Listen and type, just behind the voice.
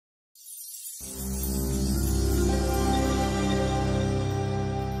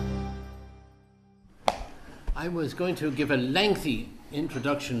I was going to give a lengthy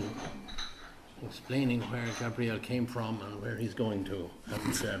introduction explaining where Gabriel came from and where he's going to.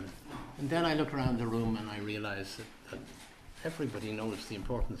 And then I looked around the room and I realized that everybody knows the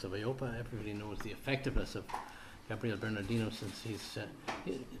importance of IOPA, everybody knows the effectiveness of Gabriel Bernardino, since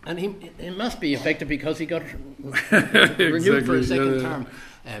and he must be effective because he got renewed for a second term.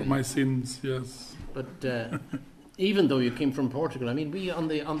 For my sins, yes. But even though you came from Portugal, I mean, we on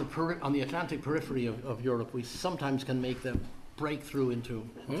the Atlantic periphery of Europe, we sometimes can make the breakthrough into.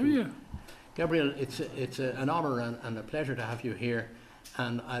 Oh yeah, Gabriel, it's an honour and a pleasure to have you here,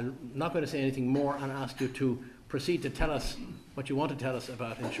 and I'm not going to say anything more and ask you to proceed to tell us what you want to tell us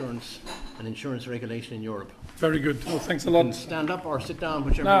about insurance and insurance regulation in Europe. Very good. Oh, thanks a lot. You can stand up or sit down,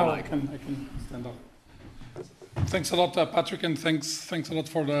 whichever no, you like. I can stand up. Thanks a lot, Patrick, and thanks a lot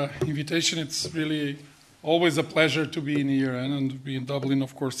for the invitation. It's really always a pleasure to be in here and to be in Dublin.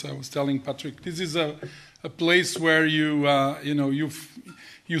 Of course, I was telling Patrick, this is a place where you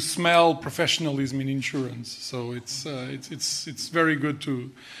smell professionalism in insurance. So it's very good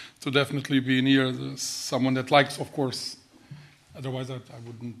to definitely be in here. There's someone that likes, of course. Otherwise, I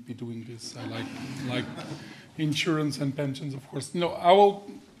wouldn't be doing this. I like insurance and pensions, of course.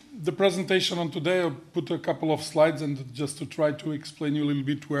 The presentation on today, I'll put a couple of slides and just to try to explain you a little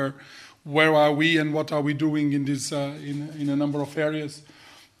bit where are we and what are we doing in this in a number of areas.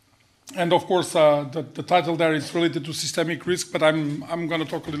 And of course, the title there is related to systemic risk, but I'm going to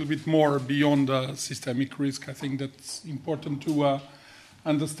talk a little bit more beyond systemic risk. I think that's important to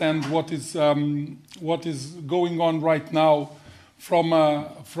understand what is going on right now from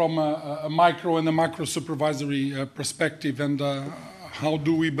a micro and a macro supervisory perspective, and how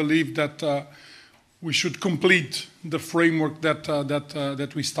do we believe that we should complete the framework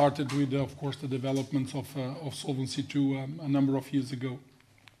that we started with, of course, the developments of Solvency II a number of years ago.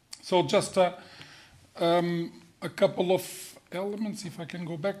 So just a couple of elements, if I can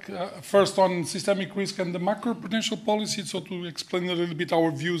go back. First on systemic risk and the macro-prudential policy, so to explain a little bit our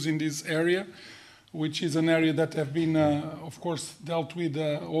views in this area, which is an area that have been, of course, dealt with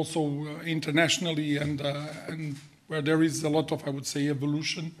also internationally and where there is a lot of, I would say,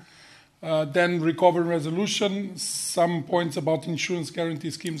 evolution. Then recovery and resolution, some points about insurance guarantee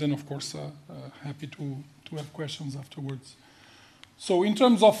schemes, and of course, happy to have questions afterwards. So in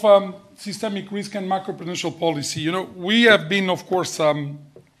terms of systemic risk and macroprudential policy, we have been, of course, in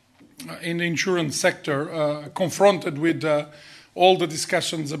the insurance sector, confronted with all the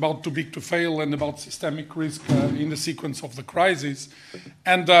discussions about too big to fail and about systemic risk in the sequence of the crisis.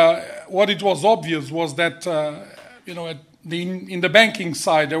 And what it was obvious was that, in the banking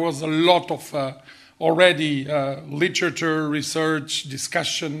side, there was a lot of already literature, research,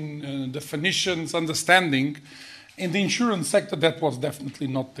 discussion, definitions, understanding. In the insurance sector, that was definitely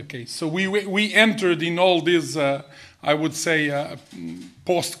not the case. So we entered in all this, I would say,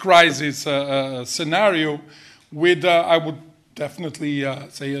 post-crisis scenario with, I would definitely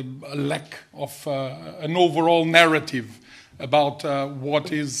say, a lack of an overall narrative about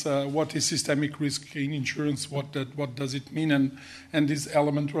what is systemic risk in insurance, what does it mean, and this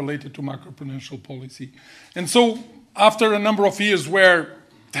element related to macroprudential policy. And so after a number of years where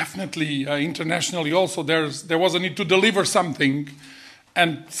definitely internationally also there was a need to deliver something,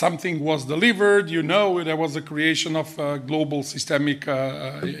 and something was delivered. There was a creation of global systemic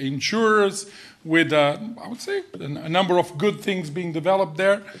insurers with, I would say, a number of good things being developed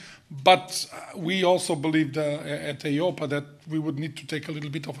there. But we also believed at IOPA that we would need to take a little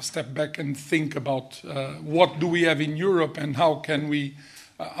bit of a step back and think about what do we have in Europe and how can we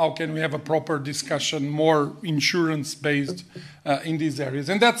have a proper discussion, more insurance-based in these areas.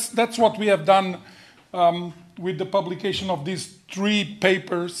 And that's what we have done with the publication of these 3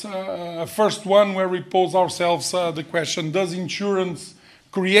 papers. First one where we pose ourselves the question, does insurance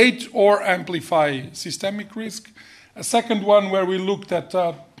create or amplify systemic risk? A second one where we looked at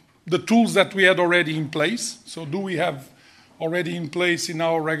the tools that we had already in place. So do we have already in place in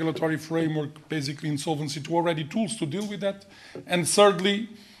our regulatory framework, basically in Solvency II, already tools to deal with that? And thirdly,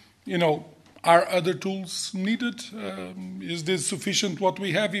 are other tools needed? Is this sufficient what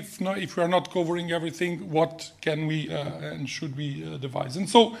we have? If we are not covering everything, what can we and should we devise? And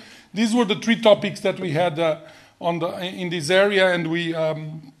so these were the 3 topics that we had in this area, and we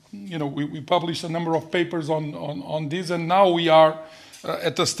published a number of papers on this, and now we are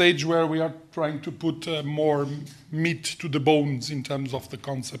at a stage where we are trying to put more meat to the bones in terms of the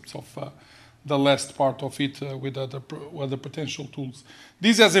concepts of the last part of it with other potential tools.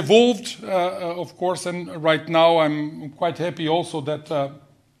 This has evolved, of course, and right now I'm quite happy also that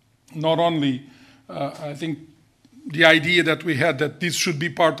not only I think the idea that we had that this should be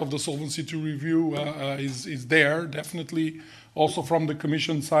part of the Solvency II review is there, definitely. Also from the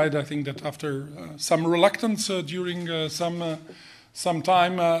Commission side, I think that after some reluctance during some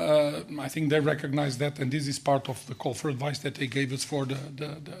time, I think they recognize that, and this is part of the call for advice that they gave us for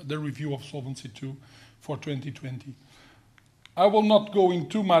the review of Solvency II for 2020. I will not go in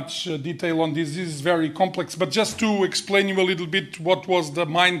too much detail on this. This is very complex, but just to explain you a little bit what was the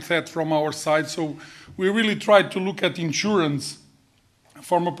mindset from our side. So we really tried to look at insurance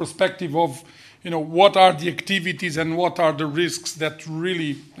from a perspective of, what are the activities and what are the risks that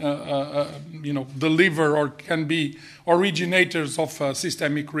really, deliver or can be originators of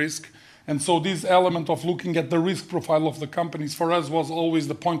systemic risk. And so this element of looking at the risk profile of the companies for us was always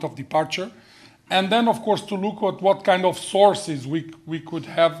the point of departure. And then, of course, to look at what kind of sources we could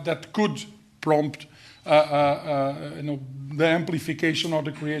have that could prompt the amplification or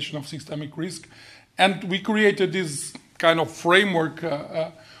the creation of systemic risk. And we created this kind of framework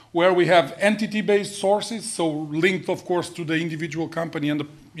where we have entity-based sources, so linked, of course, to the individual company and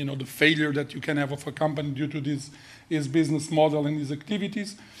the failure that you can have of a company due to his business model and his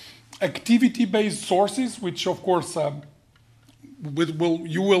activities. Activity-based sources, which, of course,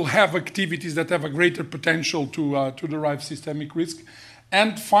 you will have activities that have a greater potential to derive systemic risk.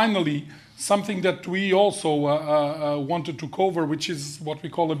 And finally, something that we also wanted to cover, which is what we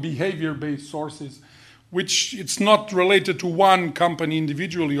call a behavior-based sources, which it's not related to one company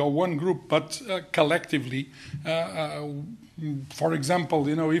individually or one group, but collectively. For example,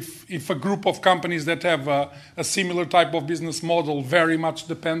 if a group of companies that have a similar type of business model, very much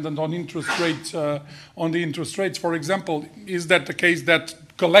dependent on interest rates, on the interest rates, for example, is that the case that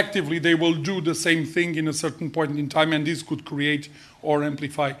collectively they will do the same thing in a certain point in time, and this could create or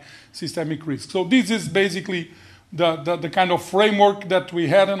amplify systemic risk? So this is basically the kind of framework that we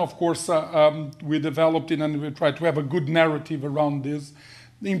had, and of course we developed it, and we tried to have a good narrative around this.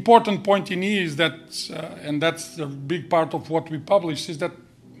 The important point in here is that, and that's a big part of what we published, is that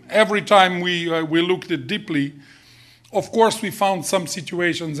every time we looked at deeply, of course we found some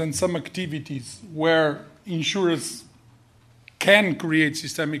situations and some activities where insurers can create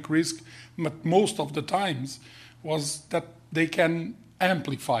systemic risk, but most of the times was that they can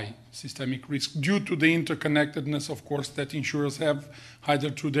amplify systemic risk due to the interconnectedness, of course, that insurers have, either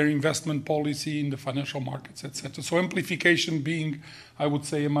through their investment policy in the financial markets, etc. So amplification being, I would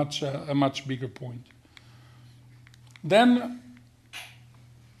say, a much bigger point. Then,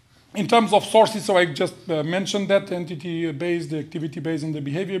 in terms of sources, so I just mentioned that, entity-based, the activity-based, and the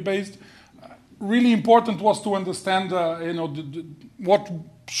behavior-based. Really important was to understand, what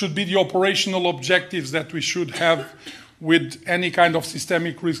should be the operational objectives that we should have with any kind of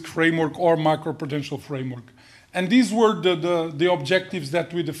systemic risk framework or macroprudential framework. And these were the objectives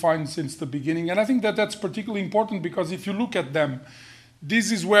that we defined since the beginning. And I think that that's particularly important because if you look at them,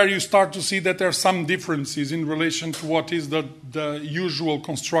 this is where you start to see that there are some differences in relation to what is the usual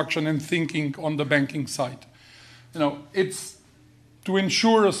construction and thinking on the banking side. It's to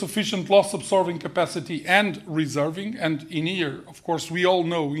ensure a sufficient loss absorbing capacity and reserving. And in here, of course, we all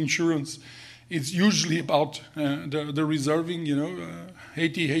know insurance is usually about the reserving,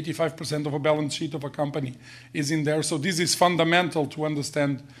 80-85% of a balance sheet of a company is in there. So this is fundamental to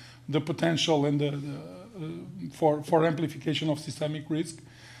understand the potential and for amplification of systemic risk.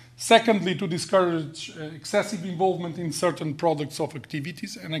 Secondly, to discourage excessive involvement in certain products of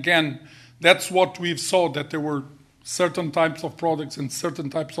activities. And again, that's what we've saw, that there were certain types of products and certain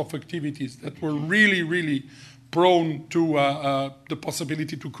types of activities that were really, really prone to the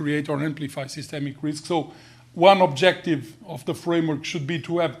possibility to create or amplify systemic risk. So one objective of the framework should be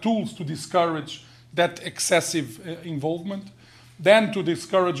to have tools to discourage that excessive involvement, then to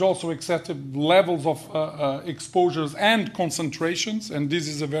discourage also excessive levels of exposures and concentrations. And this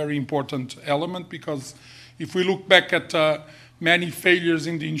is a very important element because if we look back at many failures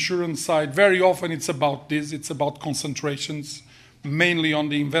in the insurance side, very often it's about this. It's about concentrations, mainly on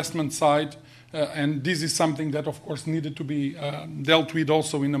the investment side. And this is something that, of course, needed to be dealt with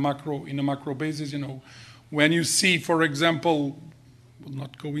also in a macro basis. When you see, for example, will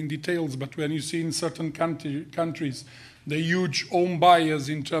not go in details, but when you see in certain countries the huge home bias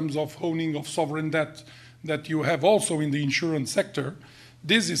in terms of owning of sovereign debt that you have also in the insurance sector,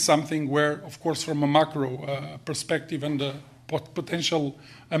 this is something where, of course, from a macro perspective and the potential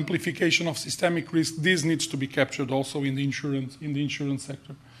amplification of systemic risk, this needs to be captured also in the insurance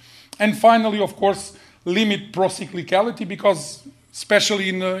sector. And finally, of course, limit procyclicality because, especially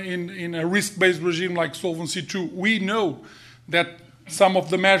in a risk-based regime like Solvency II, we know that some of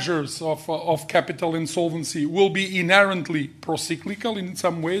the measures of capital and solvency will be inherently procyclical in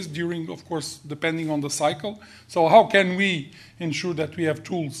some ways during, of course, depending on the cycle. So how can we ensure that we have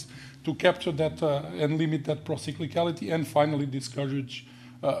tools to capture that and limit that procyclicality, and finally discourage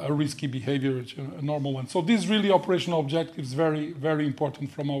a risky behavior, a normal one. So these really operational objectives, very, very important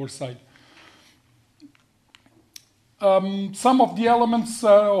from our side. Some of the elements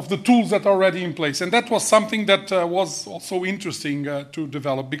of the tools that are already in place, and that was something that was also interesting to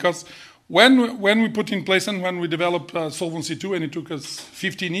develop, because when we put in place and when we developed Solvency II, and it took us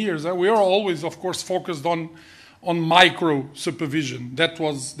 15 years, we are always, of course, focused on micro supervision.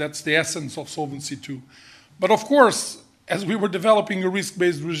 That's the essence of Solvency II. But of course, as we were developing a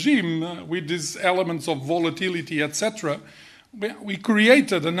risk-based regime with these elements of volatility, etc., we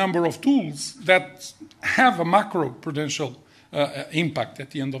created a number of tools that have a macro-prudential impact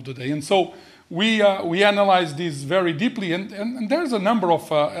at the end of the day. And so we analyzed this very deeply, and there's a number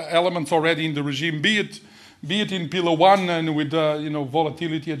of elements already in the regime, be it in Pillar 1 and with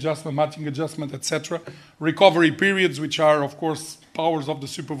volatility adjustment, matching adjustment, etc. Recovery periods, which are, of course, powers of the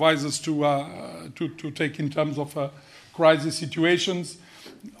supervisors to take in terms of crisis situations.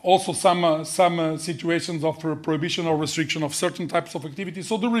 Also some situations of prohibition or restriction of certain types of activities.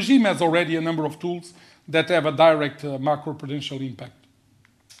 So the regime has already a number of tools that have a direct macroprudential impact.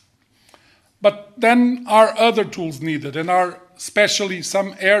 But then are other tools needed, and are especially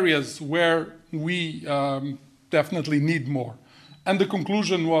some areas where we definitely need more. And the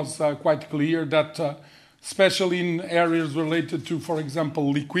conclusion was quite clear that especially in areas related to, for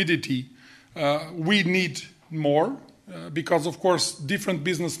example, liquidity, we need more. Because, of course, different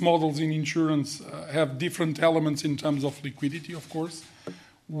business models in insurance have different elements in terms of liquidity, of course.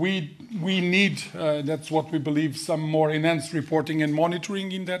 We need, that's what we believe, some more enhanced reporting and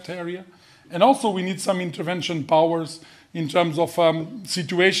monitoring in that area. And also we need some intervention powers in terms of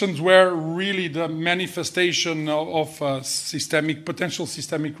situations where really the manifestation of potential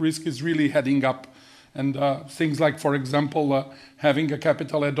systemic risk is really heading up. And things like, for example, having a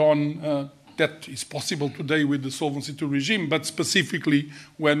capital add-on that is possible today with the Solvency II regime, but specifically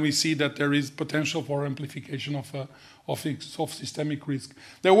when we see that there is potential for amplification of systemic risk.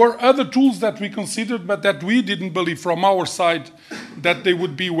 There were other tools that we considered, but that we didn't believe from our side that they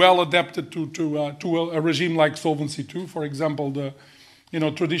would be well adapted to a regime like Solvency II. For example, the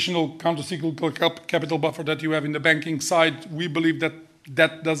traditional countercyclical capital buffer that you have in the banking side, we believe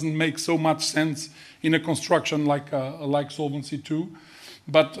that doesn't make so much sense in a construction like Solvency II.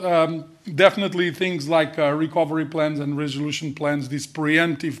 But definitely things like recovery plans and resolution plans, this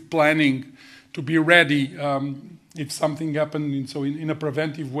preemptive planning to be ready if something happened. So in a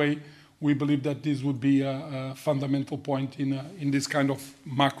preventive way, we believe that this would be a fundamental point in this kind of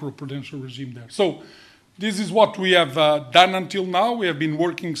macro-prudential regime there. So this is what we have done until now. We have been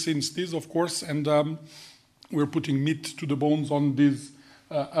working since this, of course, and we're putting meat to the bones on these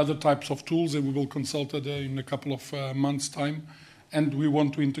other types of tools, and we will consult it in a couple of months' time. And we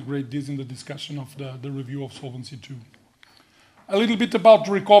want to integrate this in the discussion of the review of Solvency II. A little bit about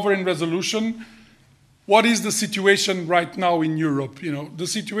recovery and resolution. What is the situation right now in Europe? The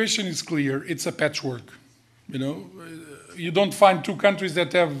situation is clear. It's a patchwork. You don't find two countries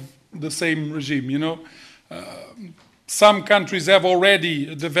that have the same regime. Some countries have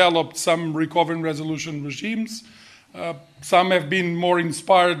already developed some recovery and resolution regimes. Some have been more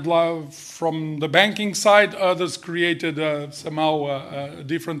inspired from the banking side. Others created somehow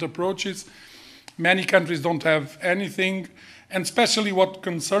different approaches. Many countries don't have anything. And especially what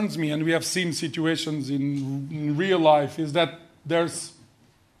concerns me, and we have seen situations in real life, is that there's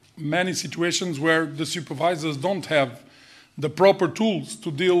many situations where the supervisors don't have the proper tools to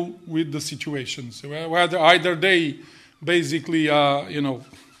deal with the situations. Whether either they basically,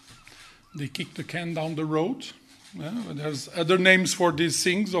 they kick the can down the road. There's other names for these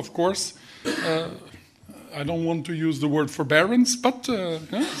things, of course. I don't want to use the word forbearance, but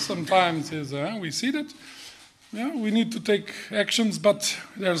sometimes we see that. We need to take actions, but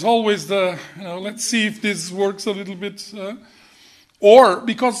there's always let's see if this works a little bit. Or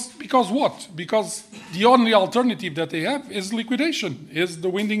because what? Because the only alternative that they have is liquidation, is the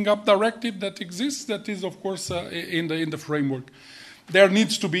winding up directive that exists, that is, of course, in the framework. There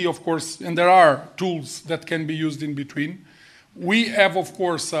needs to be, of course, and there are tools that can be used in between. We have, of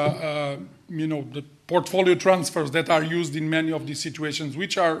course, the portfolio transfers that are used in many of these situations,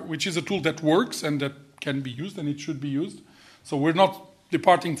 which is a tool that works and that can be used, and it should be used. So we're not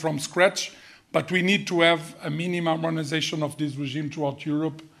departing from scratch, but we need to have a minimum harmonization of this regime throughout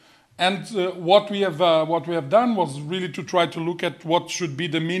Europe. And what we have done was really to try to look at what should be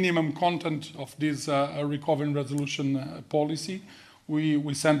the minimum content of this recovery and resolution policy.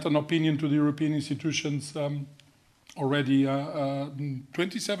 We sent an opinion to the European institutions already in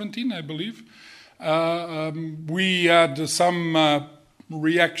 2017, I believe. We had some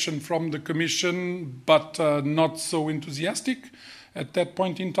reaction from the Commission, but not so enthusiastic at that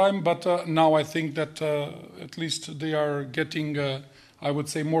point in time. But now I think that at least they are getting, I would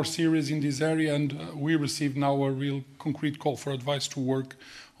say, more serious in this area, and we received now a real concrete call for advice to work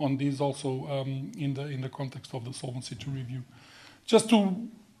on this also in the context of the Solvency II review. Just to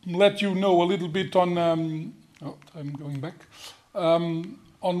let you know a little bit on, I'm going back,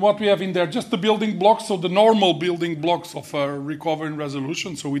 on what we have in there, just the building blocks, so the normal building blocks of recovery and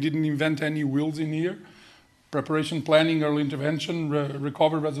resolution, so we didn't invent any wheels in here. Preparation, planning, early intervention,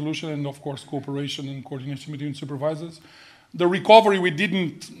 recovery, resolution, and of course cooperation and coordination between supervisors. The recovery we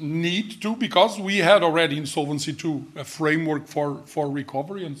didn't need to, because we had already in Solvency II a framework for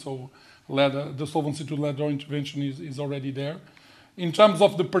recovery, and so the Solvency II led intervention is already there. In terms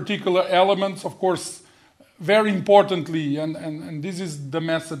of the particular elements, of course, very importantly, and this is the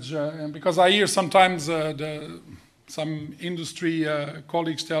message, because I hear sometimes some industry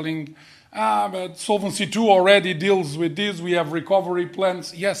colleagues telling, but Solvency II already deals with this, we have recovery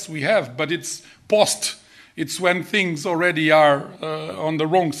plans. Yes, we have, but it's post. It's when things already are on the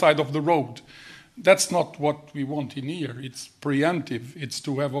wrong side of the road. That's not what we want in here. It's preemptive. It's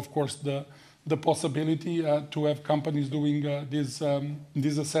to have, of course, the possibility to have companies doing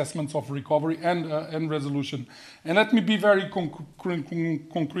these assessments of recovery and resolution. And let me be very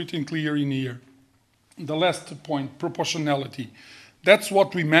concrete and clear in here. The last point, proportionality. That's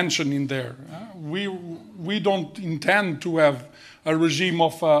what we mentioned in there. We don't intend to have a regime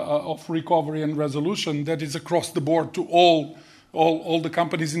of recovery and resolution that is across the board to all the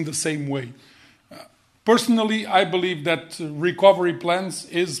companies in the same way. Personally, I believe that recovery plans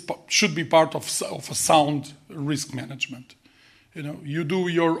should be part of a sound risk management. You do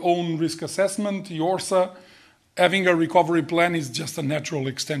your own risk assessment, YORSA. Having a recovery plan is just a natural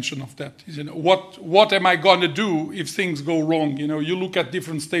extension of that. What am I going to do if things go wrong? You look at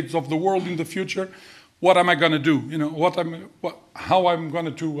different states of the world in the future. What am I going to do? How I'm going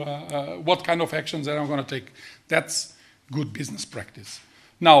to do? What kind of actions that I'm going to take? That's good business practice.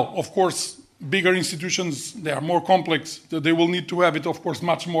 Now, of course, bigger institutions, they are more complex. They will need to have it, of course,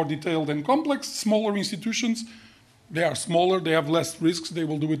 much more detailed and complex. Smaller institutions, they are smaller, they have less risks, they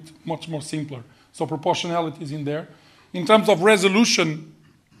will do it much more simpler. So proportionality is in there. In terms of resolution,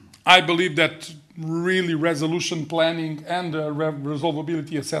 I believe that really resolution planning and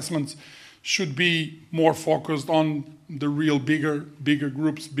resolvability assessments should be more focused on the real bigger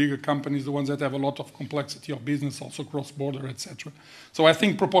groups, bigger companies, the ones that have a lot of complexity of business, also cross-border, etc. So I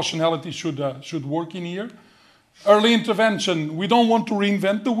think proportionality should work in here. Early intervention, we don't want to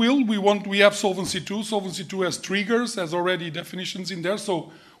reinvent the wheel. We have Solvency II. Solvency II has triggers, has already definitions in there.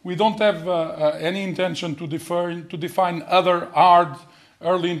 So we don't have any intention to define other hard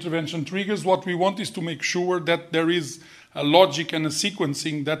early intervention triggers. What we want is to make sure that there is a logic and a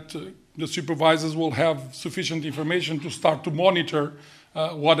sequencing that the supervisors will have sufficient information to start to monitor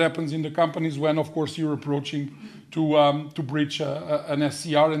what happens in the companies when, of course, you're approaching to breach an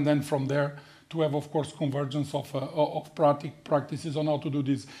SCR, and then from there to have, of course, convergence of practices on how to do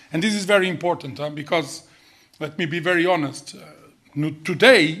this. And this is very important because, let me be very honest,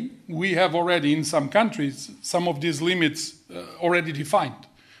 today we have already in some countries some of these limits already defined.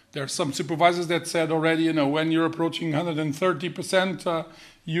 There are some supervisors that said already, when you're approaching 130%,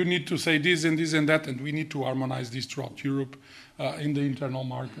 you need to say this and this and that, and we need to harmonize this throughout Europe in the internal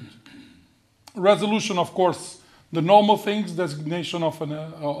market. Resolution, of course, the normal things, designation of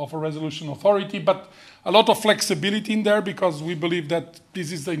a resolution authority, but a lot of flexibility in there because we believe that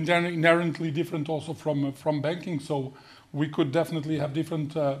this is inherently different also from banking, so we could definitely have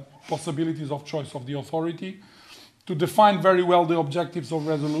different possibilities of choice of the authority. To define very well the objectives of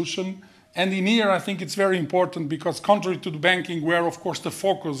resolution. And in here, I think it's very important because contrary to the banking, where, of course, the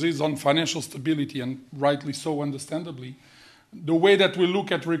focus is on financial stability, and rightly so, understandably, the way that we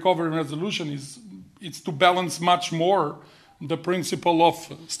look at recovery and resolution it's to balance much more the principle of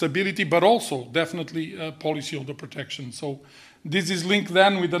stability, but also definitely policyholder protection. So this is linked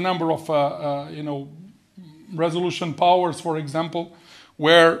then with a number of, resolution powers, for example,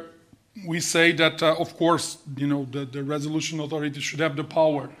 where we say that, of course, the resolution authority should have the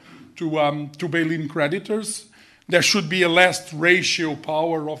power to bail-in creditors. There should be a last ratio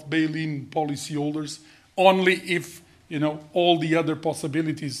power of bail-in policyholders only if all the other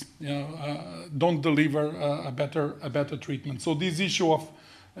possibilities don't deliver a better treatment. So this issue of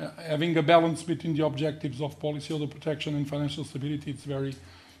having a balance between the objectives of policyholder protection and financial stability is very,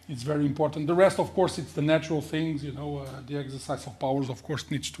 it's very important. The rest, of course, it's the natural things, you know, the exercise of powers, of course,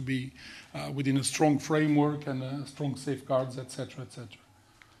 needs to be within a strong framework and strong safeguards, etc., etc.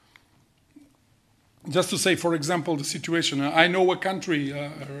 Just to say, for example, the situation, I know a country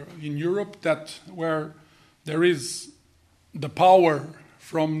in Europe where there is the power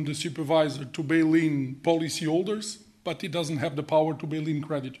from the supervisor to bail in policyholders, but it doesn't have the power to bail in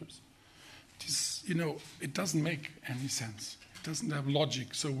creditors. It is, you know, it doesn't make any sense. It doesn't have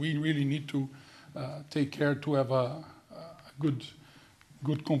logic. So we really need to take care to have a good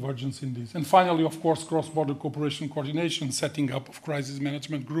convergence in this. And finally, of course, cross-border cooperation coordination, setting up of crisis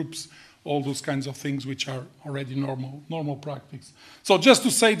management groups, all those kinds of things which are already normal practice. So just to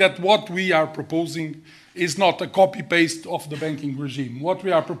say that what we are proposing is not a copy-paste of the banking regime. What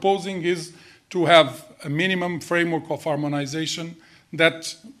we are proposing is to have a minimum framework of harmonization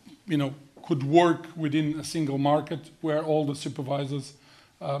that, you know, could work within a single market where all the supervisors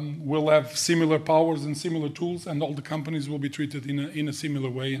will have similar powers and similar tools, and all the companies will be treated in a similar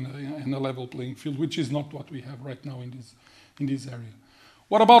way in a level playing field, which is not what we have right now in this area.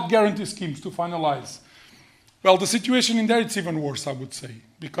 What about guarantee schemes, to finalize? Well, the situation in there, it's even worse, I would say,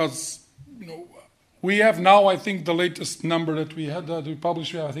 because, you know, we have now, I think the latest number that we had, we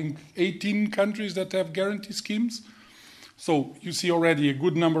published, we have, I think, 18 countries that have guarantee schemes. So you see already a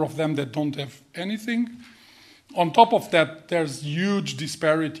good number of them that don't have anything. On top of that, there's huge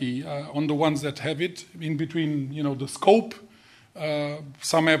disparity on the ones that have it in between, you know, the scope.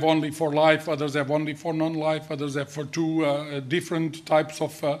 Some have only for life, others have only for non-life, others have for two different types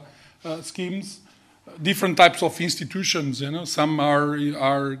of schemes, different types of institutions. You know, some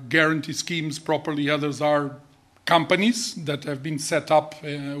are guarantee schemes properly, others are companies that have been set up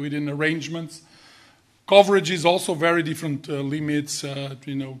within arrangements. Coverage is also very different limits,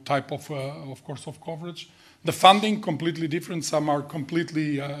 you know, type of course, of coverage. The funding completely different. Some are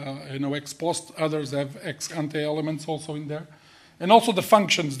completely, you know, ex post. Others have ex ante elements also in there. And also the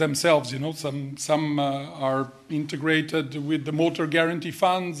functions themselves, you know, some are integrated with the motor guarantee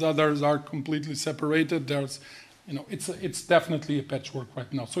funds, others are completely separated. There's, you know, it's definitely a patchwork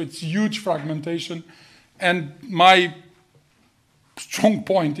right now. So it's huge fragmentation. And my strong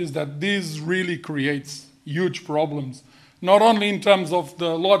point is that this really creates huge problems, not only in terms of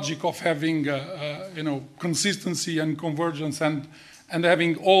the logic of having, you know, consistency and convergence and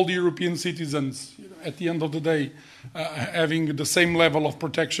having all the European citizens, at the end of the day, having the same level of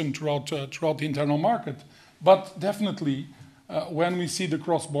protection throughout the internal market. But definitely, when we see the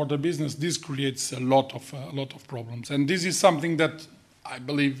cross-border business, this creates a lot of problems. And this is something that I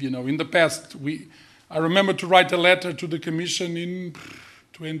believe, you know, in the past, I remember to write a letter to the Commission in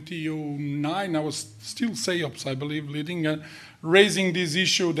 2009. I was still SEOPS, I believe, leading, raising this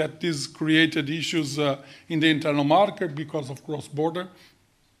issue that this created issues in the internal market because of cross-border.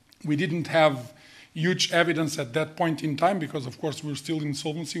 We didn't have huge evidence at that point in time because, of course, we're still in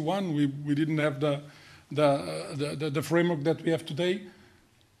Solvency I. We didn't have the framework that we have today.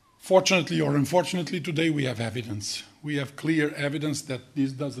 Fortunately or unfortunately, today we have evidence. We have clear evidence that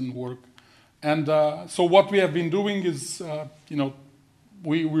this doesn't work. And so what we have been doing is, you know,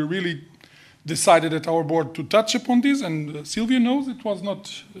 we really decided at our board to touch upon this, and Sylvia knows it was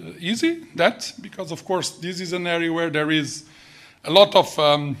not easy, because, of course, this is an area where there is a lot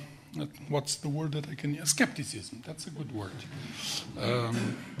of, what's the word that I can use? Skepticism. That's a good word.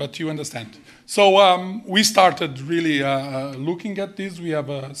 But you understand. So we started really looking at this. We have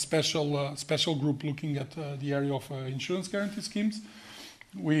a special group looking at the area of insurance guarantee schemes.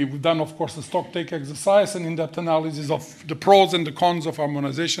 We've done, of course, a stock take exercise and in-depth analysis of the pros and the cons of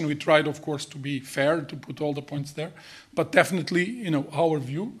harmonization. We tried, of course, to be fair, to put all the points there. But definitely, you know, our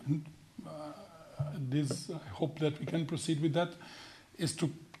view, I hope that we can proceed with that, is to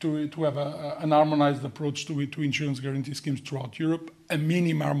have an harmonized approach to insurance guarantee schemes throughout Europe, a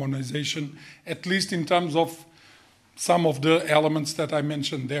minimum harmonization, at least in terms of some of the elements that I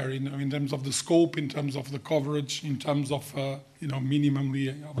mentioned there, you know, in terms of the scope, in terms of the coverage, in terms of, you know, minimally,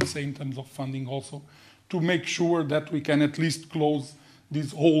 I would say, in terms of funding also, to make sure that we can at least close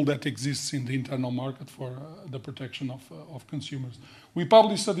this hole that exists in the internal market for the protection of consumers. We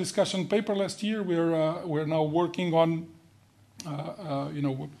published a discussion paper last year. We're now working on, you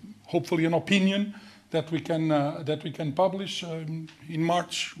know, hopefully an opinion that we can publish in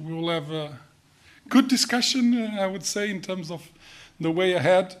March. We will have a good discussion, I would say, in terms of the way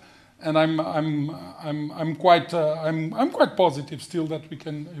ahead, and I'm quite positive still that we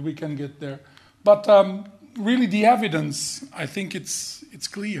can get there. But really, the evidence, I think it's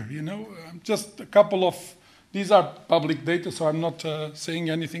clear. You know, just a couple of these are public data, so I'm not saying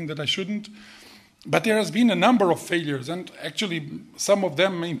anything that I shouldn't. But there has been a number of failures, and actually some of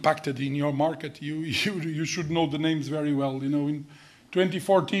them impacted in your market. You should know the names very well. In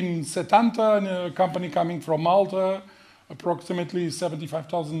 2014, Setanta, a company coming from Malta, approximately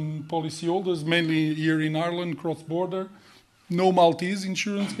 75,000 policyholders, mainly here in Ireland, cross-border. No Maltese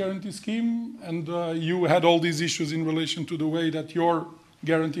insurance guarantee scheme, and you had all these issues in relation to the way that your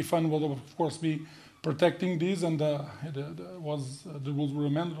guarantee fund will, of course, be protecting these, and the rules were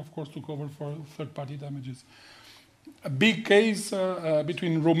amended, of course, to cover for third-party damages. A big case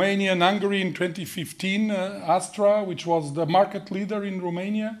between Romania and Hungary in 2015, Astra, which was the market leader in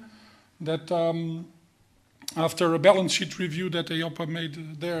Romania, that after a balance sheet review that EIOPA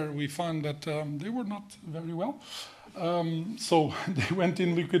made there, we found that they were not very well. So they went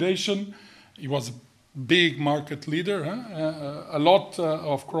in liquidation. It was a big market leader, a lot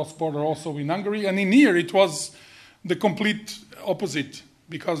of cross-border also in Hungary. And in here it was the complete opposite,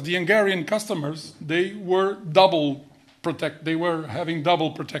 because the Hungarian customers, they were having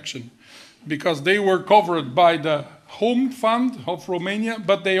double protection, because they were covered by the home fund of Romania,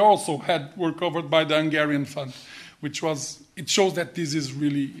 but they also were covered by the Hungarian fund, it shows that this is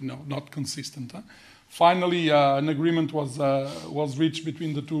really not consistent. Finally, an agreement was reached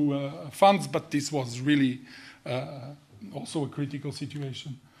between the two funds, but this was really also a critical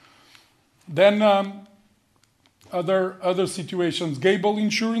situation. Then other situations. Gable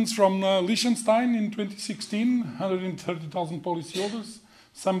Insurance from Liechtenstein in 2016, 130,000 policyholders,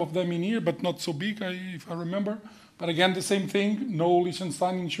 some of them in here, but not so big, if I remember. But again, the same thing, no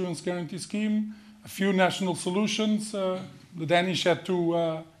Liechtenstein insurance guarantee scheme, a few national solutions. The Danish had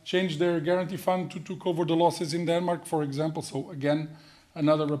to change their guarantee fund to cover the losses in Denmark, for example. So again,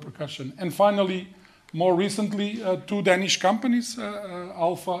 another repercussion. And finally, more recently, two Danish companies,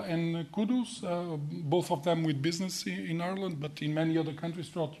 Alpha and Kudos, both of them with business in Ireland, but in many other countries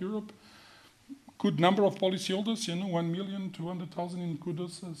throughout Europe. Good number of policyholders, 1,200,000 in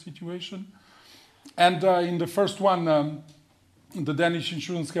Kudos situation. And in the first one, the Danish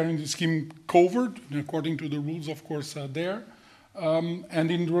insurance guarantee scheme covered, according to the rules, of course, there.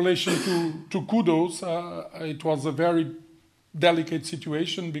 And in relation to Kudos, it was a very delicate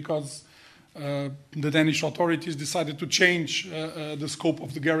situation, because the Danish authorities decided to change the scope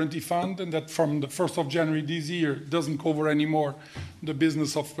of the guarantee fund, and that from the 1st of January this year doesn't cover anymore the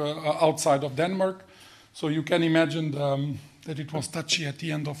business of outside of Denmark. So you can imagine that it was touchy at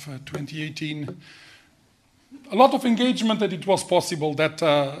the end of 2018. A lot of engagement that it was possible that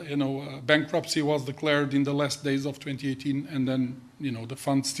bankruptcy was declared in the last days of 2018, and then the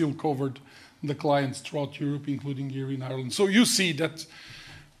fund still covered the clients throughout Europe, including here in Ireland. So you see that.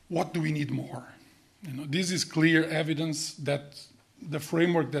 What do we need more? This is clear evidence that the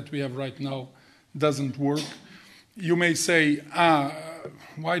framework that we have right now doesn't work. You may say,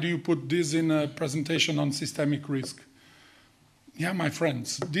 why do you put this in a presentation on systemic risk? Yeah, my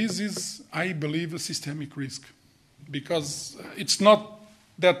friends, this is, I believe, a systemic risk, because it's not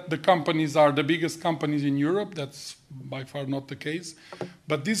that the companies are the biggest companies in Europe. That's by far not the case.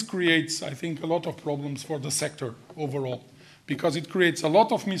 But this creates, I think, a lot of problems for the sector overall, because it creates a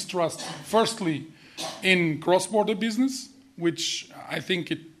lot of mistrust, firstly, in cross-border business, which I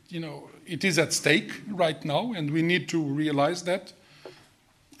think it is at stake right now, and we need to realize that.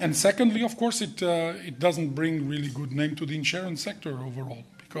 And secondly, of course, it doesn't bring really good name to the insurance sector overall,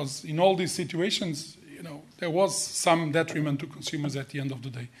 because in all these situations, there was some detriment to consumers at the end of the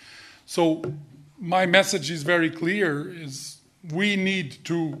day. So my message is very clear, is we need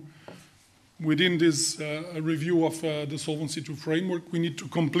to, within this review of the Solvency II framework, we need to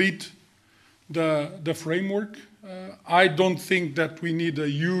complete the framework. I don't think that we need a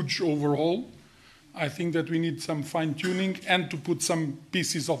huge overhaul. I think that we need some fine-tuning and to put some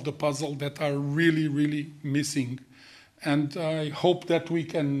pieces of the puzzle that are really, really missing. And I hope that we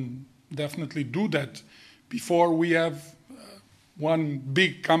can definitely do that before we have one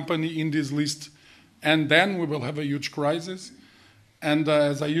big company in this list, and then we will have a huge crisis. And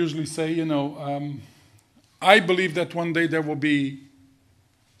as I usually say, I believe that one day there will be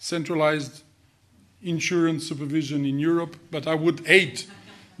centralized insurance supervision in Europe, but I would hate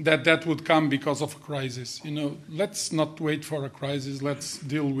that would come because of a crisis. Let's not wait for a crisis. Let's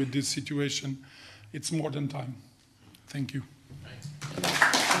deal with this situation. It's more than time. Thank you.